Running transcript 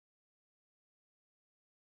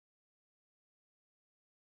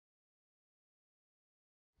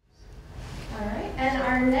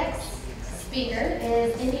Our next speaker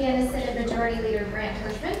is Indiana Senate Majority Leader Brandt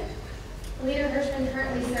Hershman. Leader Hershman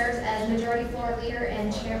currently serves as Majority Floor Leader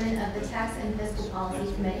and Chairman of the Tax and Fiscal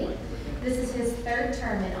Policy Committee. This is his third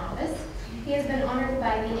term in office. He has been honored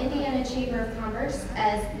by the Indiana Chamber of Commerce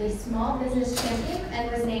as the Small Business Champion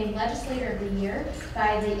and was named Legislator of the Year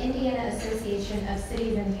by the Indiana Association of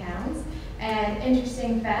Cities and Towns. And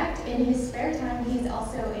interesting fact, in his spare time, he's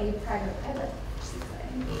also a private pilot.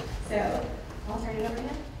 So I'll turn it over to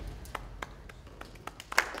him.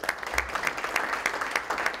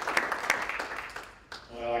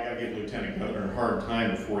 Well, I got to give Lieutenant Governor a hard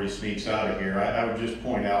time before he sneaks out of here. I would just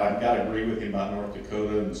point out, I've got to agree with him about North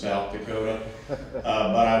Dakota and South Dakota, but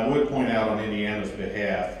I would point out on Indiana's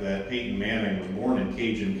behalf that Peyton Manning was born in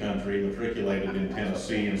Cajun country, matriculated in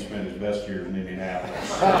Tennessee, and spent his best years in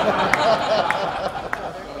Indianapolis.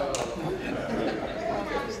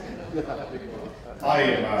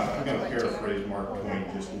 I'm going to paraphrase Mark Twain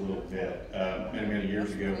just a little bit. Many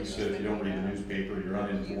years ago, he said, if you don't read the newspaper, you're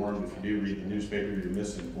uninformed. If you do read the newspaper, you're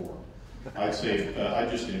misinformed. I'd say,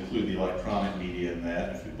 I'd just include the electronic media in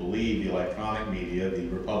that. If you believe the electronic media, the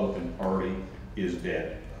Republican Party is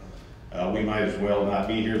dead. We might as well not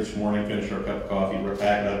be here this morning, finish our cup of coffee,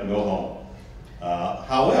 pack it up, and go home.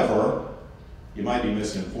 However, you might be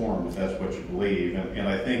misinformed if that's what you believe, and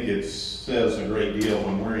I think it says a great deal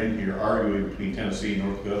when we're in here arguing between Tennessee,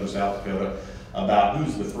 North Dakota, and South Dakota about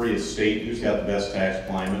who's the freest state, who's got the best tax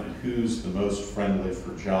climate, and who's the most friendly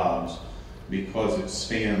for jobs, because it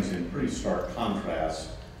stands in pretty stark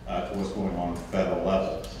contrast to what's going on at the federal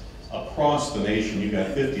level. Across the nation, you've got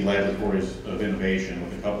 50 laboratories of innovation,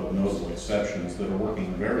 with a couple of notable exceptions, that are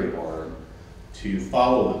working very hard to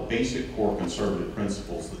follow the basic core conservative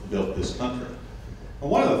principles that built this country. And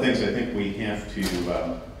one of the things I think we have to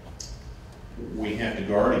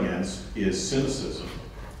guard against is cynicism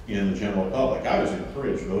in the general public. I always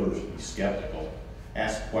encourage voters to be skeptical,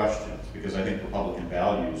 ask questions, because I think Republican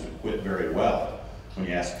values acquit very well when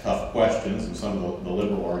you ask tough questions, and some of the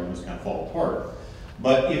liberal arguments kind of fall apart.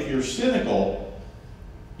 But if you're cynical,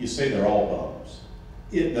 you say they're all bums.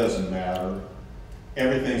 It doesn't matter.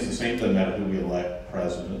 Everything's the same. It doesn't matter who we elect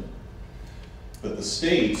president. But the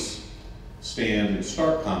states stand in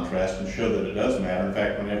stark contrast and show that it does matter. In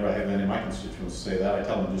fact, whenever I have any of my constituents say that, I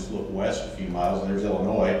tell them just look west a few miles, and there's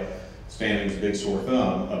Illinois standing as a big sore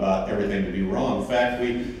thumb about everything to do wrong. In fact,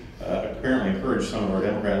 we apparently encouraged some of our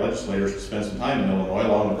Democrat legislators to spend some time in Illinois,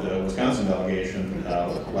 along with the Wisconsin delegation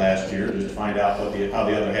last year, just to find out how the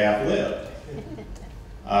other half lived.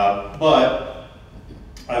 But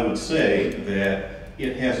I would say that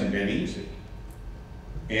it hasn't been easy.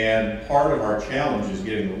 And part of our challenge is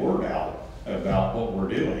getting the word out about what we're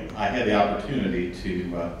doing. I had the opportunity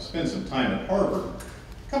to spend some time at Harvard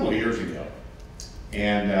a couple of years ago.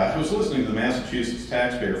 And I was listening to the Massachusetts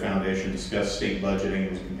Taxpayer Foundation discuss state budgeting.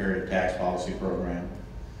 It was a comparative tax policy program.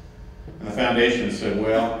 And the foundation said,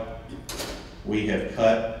 well, we have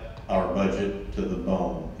cut our budget to the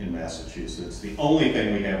bone in Massachusetts. The only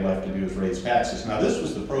thing we have left to do is raise taxes. Now, this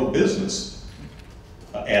was the pro-business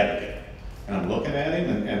advocate. And I'm looking at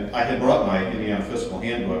him, and I had brought my Indiana Fiscal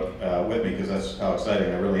Handbook with me, because that's how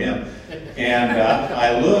exciting I really am. And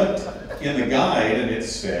I looked in the guide, and it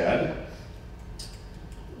said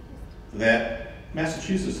that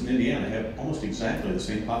Massachusetts and Indiana have almost exactly the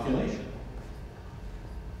same population.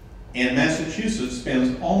 And Massachusetts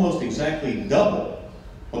spends almost exactly double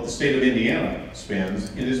what the state of Indiana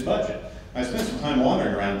spends in its budget. I spent some time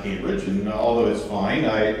wandering around Cambridge, and although it's fine,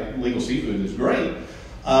 legal seafood is great,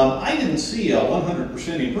 I didn't see a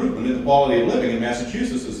 100% improvement in the quality of living in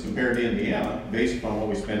Massachusetts as compared to Indiana, based upon what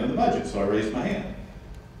we spend in the budget, so I raised my hand.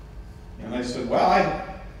 And I said, well,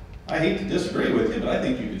 I hate to disagree with you, but I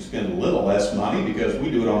think you could spend a little less money, because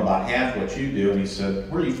we do it on about half what you do. And he said,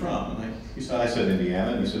 where are you from? And I said,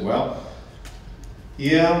 Indiana. And he said, well,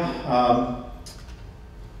 yeah,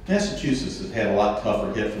 Massachusetts has had a lot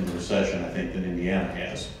tougher hit from the recession, I think, than Indiana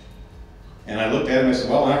has. And I looked at him and I said,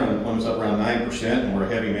 well, unemployment's up around 9%, and we're a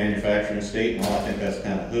heavy manufacturing state, and all, I think that's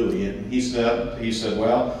kind of hooey. And he said,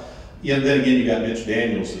 well, yeah, then again, you got Mitch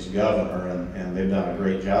Daniels as governor, and they've done a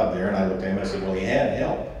great job there. And I looked at him and I said, well, he had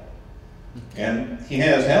help. And he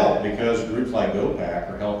has help because groups like GOPAC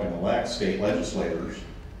are helping elect state legislators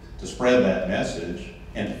to spread that message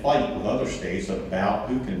and to fight with other states about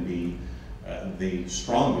who can be the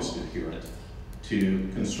strongest adherent to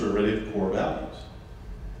conservative core values.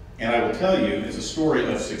 And I will tell you, it's a story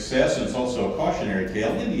of success, and it's also a cautionary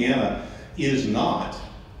tale. Indiana is not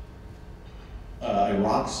a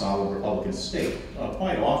rock-solid Republican state.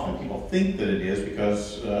 Quite often people think that it is,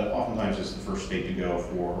 because oftentimes it's the first state to go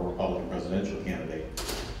for a Republican presidential candidate.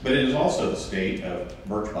 But it is also the state of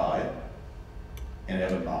Birch Bayh and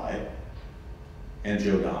Evan Bayh and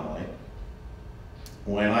Joe Donnelly.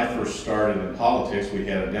 When I first started in politics, we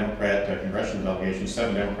had a Democrat congressional delegation,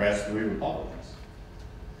 7 Democrats, 3 Republicans.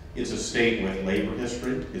 It's a state with labor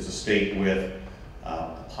history. It's a state with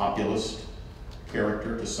a populist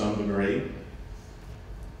character to some degree.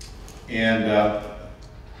 And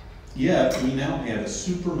yet, we now have a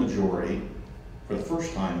supermajority for the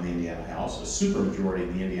first time in the Indiana House, a supermajority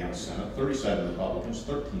in the Indiana Senate, 37 Republicans,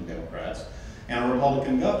 13 Democrats, and a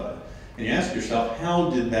Republican governor. And you ask yourself, how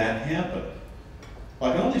did that happen?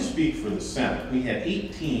 Well, I can only speak for the Senate. We had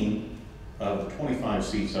 18 of the 25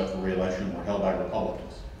 seats up for re-election were held by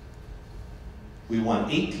Republicans. We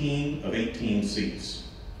won 18 of 18 seats,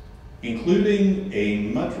 including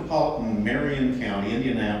a metropolitan Marion County,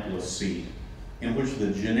 Indianapolis seat, in which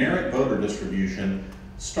the generic voter distribution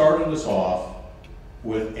started us off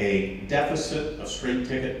with a deficit of straight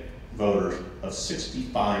ticket voters of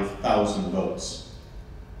 65,000 votes,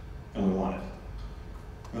 and we won it.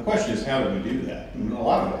 And the question is, how did we do that? And a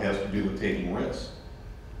lot of it has to do with taking risks.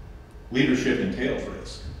 Leadership entails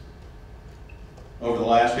risk. Over the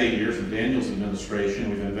last 8 years of Daniel's administration,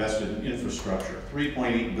 we've invested in infrastructure,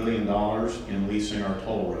 $3.8 billion in leasing our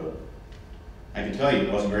toll road. I can tell you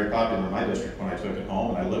it wasn't very popular in my district when I took it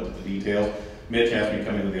home and I looked at the details. Mitch asked me to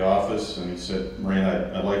come into the office and he said,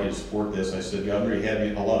 Miranda, I'd like you to support this. I said, Governor, you had me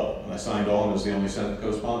at hello. And I signed on as the only Senate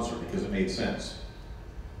co-sponsor because it made sense.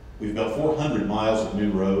 We've built 400 miles of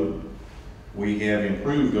new road. We have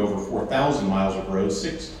improved over 4,000 miles of road,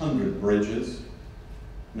 600 bridges,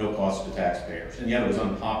 no cost to taxpayers. And yet it was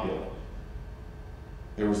unpopular.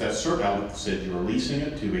 There was that certain outlet that said you were leasing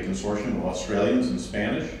it to a consortium of Australians and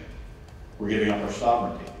Spanish. We're giving up our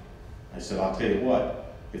sovereignty. I said, I'll tell you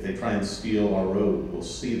what, if they try and steal our road, we'll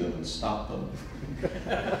see them and stop them.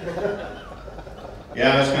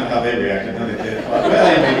 Yeah, that's kind of how they reacted. Then they did.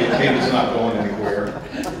 Well, maybe it's not going anywhere.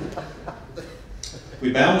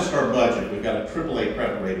 We balanced our budget. We've got a AAA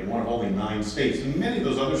credit rating, one of only 9 states. And many of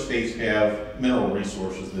those other states have mineral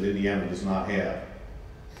resources that Indiana does not have.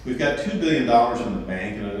 We've got $2 billion in the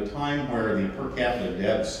bank, and at a time where the per capita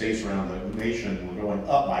debt of states around the nation were going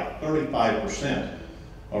up by 35%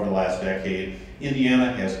 over the last decade,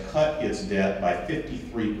 Indiana has cut its debt by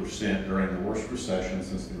 53% during the worst recession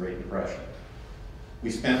since the Great Depression. We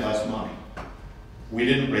spent less money. We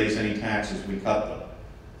didn't raise any taxes, we cut them.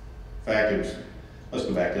 In fact, it was, let's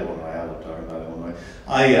go back to Illinois. I love talking about Illinois.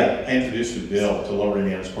 I introduced a bill to lower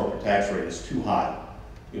Indiana's corporate tax rate. It's too high.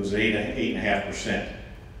 It was at 8.5%.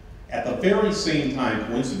 At the very same time,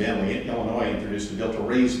 coincidentally, Illinois introduced a bill to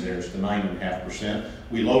raise theirs to 9.5%.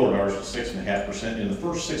 We lowered ours to 6.5%. In the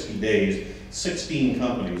first 60 days, 16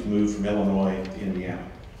 companies moved from Illinois to Indiana.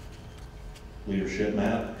 Leadership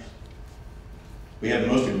matters. We have the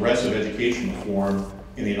most aggressive education reform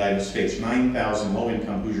in the United States. 9,000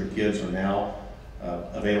 low-income Hoosier kids are now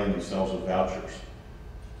availing themselves of vouchers.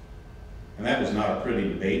 And that was not a pretty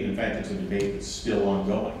debate. In fact, it's a debate that's still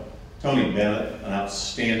ongoing. Tony Bennett, an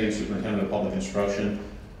outstanding superintendent of public instruction,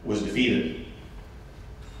 was defeated.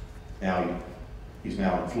 Now, he's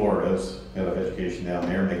now in Florida as head of education down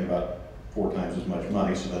there, making about 4 times as much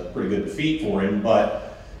money, so that's a pretty good defeat for him,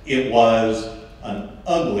 but it was an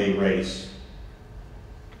ugly race.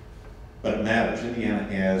 But it matters. Indiana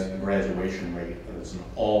has a graduation rate that is an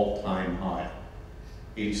all-time high,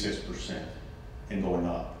 86%, and going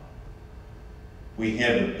up. We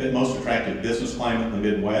have the most attractive business climate in the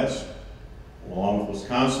Midwest, along with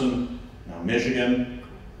Wisconsin, now Michigan,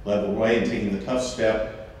 led the way in taking the tough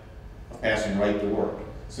step of passing right to work.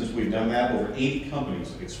 Since we've done that, over 80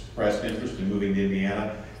 companies have expressed interest in moving to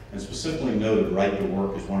Indiana, and specifically noted right to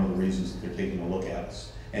work is one of the reasons that they're taking a look at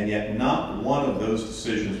us. And yet not one of those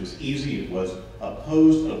decisions was easy. It was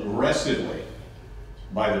opposed aggressively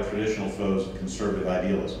by the traditional foes of conservative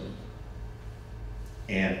idealism.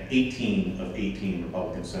 And 18 of 18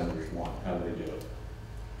 Republican senators won. How did they do it?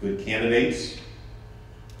 Good candidates,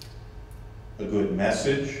 a good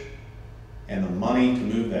message, and the money to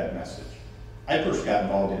move that message. I first got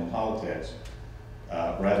involved in politics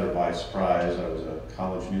rather by surprise. I was a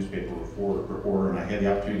college newspaper reporter, and I had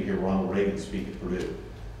the opportunity to hear Ronald Reagan speak at Purdue.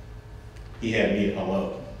 He had me at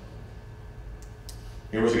hello.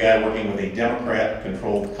 Here was a guy working with a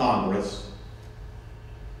Democrat-controlled Congress,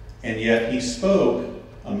 and yet he spoke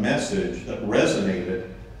a message that resonated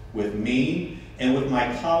with me and with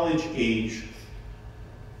my college-age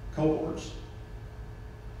cohorts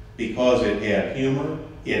because it had humor,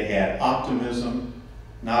 it had optimism,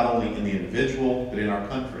 not only in the individual, but in our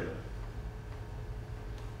country.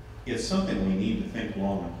 It's something we need to think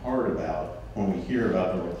long and hard about when we hear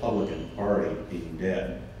about the Republican Party being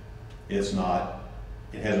dead. It's not.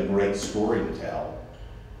 It has a great story to tell.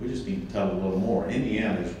 We just need to tell it a little more.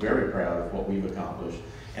 Indiana is very proud of what we've accomplished,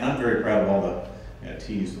 and I'm very proud of all the,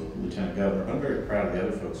 tease the Lieutenant Governor, but I'm very proud of the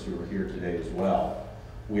other folks who are here today as well.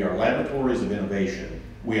 We are laboratories of innovation.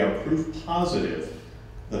 We are proof positive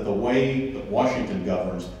that the way that Washington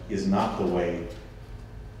governs is not the way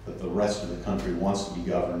that the rest of the country wants to be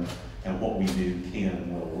governed, and what we do can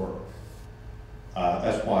and will work.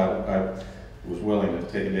 That's why I was willing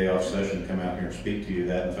to take a day off session to come out here and speak to you.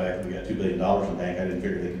 That, in fact, we got $2 billion in the bank. I didn't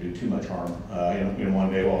figure they could do too much harm in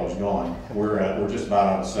one day while I was gone. We're just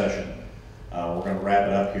about out of session. We're going to wrap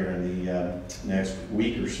it up here in the next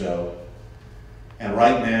week or so. And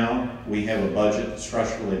right now, we have a budget that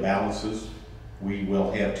structurally balances. We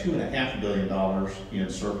will have $2.5 billion in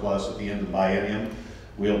surplus at the end of the biennium.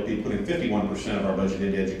 We'll be putting 51% of our budget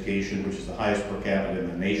into education, which is the highest per capita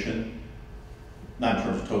in the nation. Not in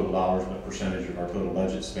terms of total dollars, but percentage of our total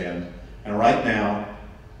budget spend. And right now,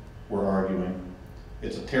 we're arguing,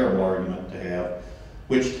 it's a terrible argument to have,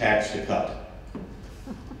 which tax to cut.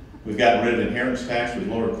 We've gotten rid of inheritance tax, we've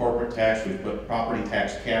lowered corporate tax, we've put property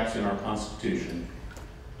tax caps in our Constitution.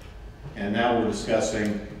 And now we're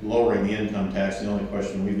discussing lowering the income tax. The only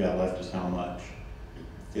question we've got left is how much.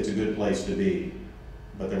 It's a good place to be,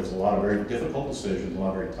 but there was a lot of very difficult decisions, a lot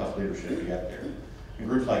of very tough leadership to get there. And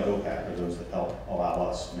groups like GOPAC are those that help allow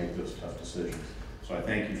us to make those tough decisions. So I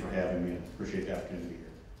thank you for having me and appreciate the opportunity to be here.